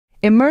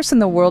Immerse in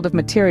the world of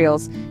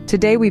materials,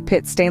 today we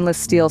pit stainless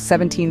steel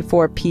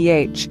 17.4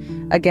 pH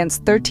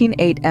against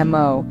 13.8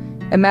 MO.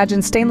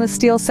 Imagine stainless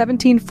steel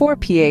 17.4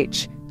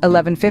 pH,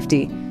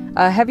 1150,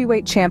 a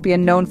heavyweight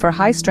champion known for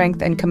high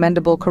strength and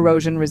commendable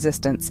corrosion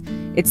resistance.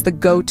 It's the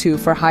go-to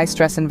for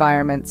high-stress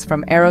environments,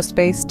 from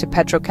aerospace to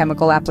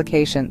petrochemical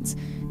applications.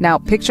 Now,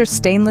 picture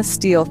stainless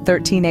steel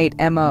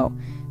 13.8 MO.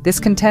 This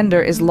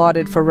contender is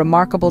lauded for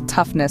remarkable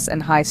toughness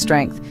and high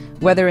strength,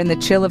 whether in the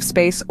chill of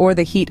space or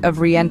the heat of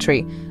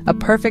re-entry, a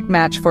perfect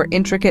match for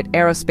intricate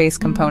aerospace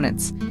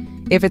components.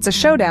 If it's a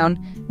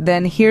showdown,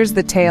 then here's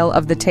the tale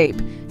of the tape.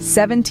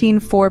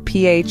 17.4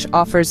 pH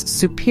offers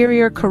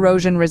superior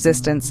corrosion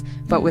resistance,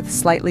 but with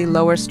slightly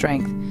lower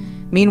strength.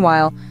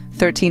 Meanwhile,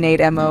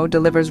 13.8 MO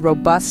delivers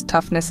robust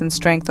toughness and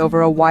strength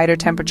over a wider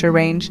temperature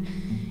range.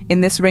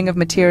 In this ring of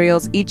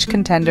materials, each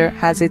contender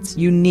has its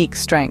unique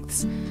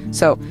strengths.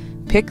 So,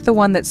 pick the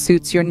one that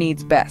suits your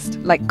needs best.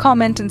 Like,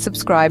 comment, and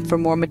subscribe for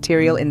more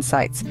material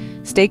insights.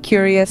 Stay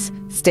curious,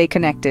 stay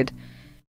connected.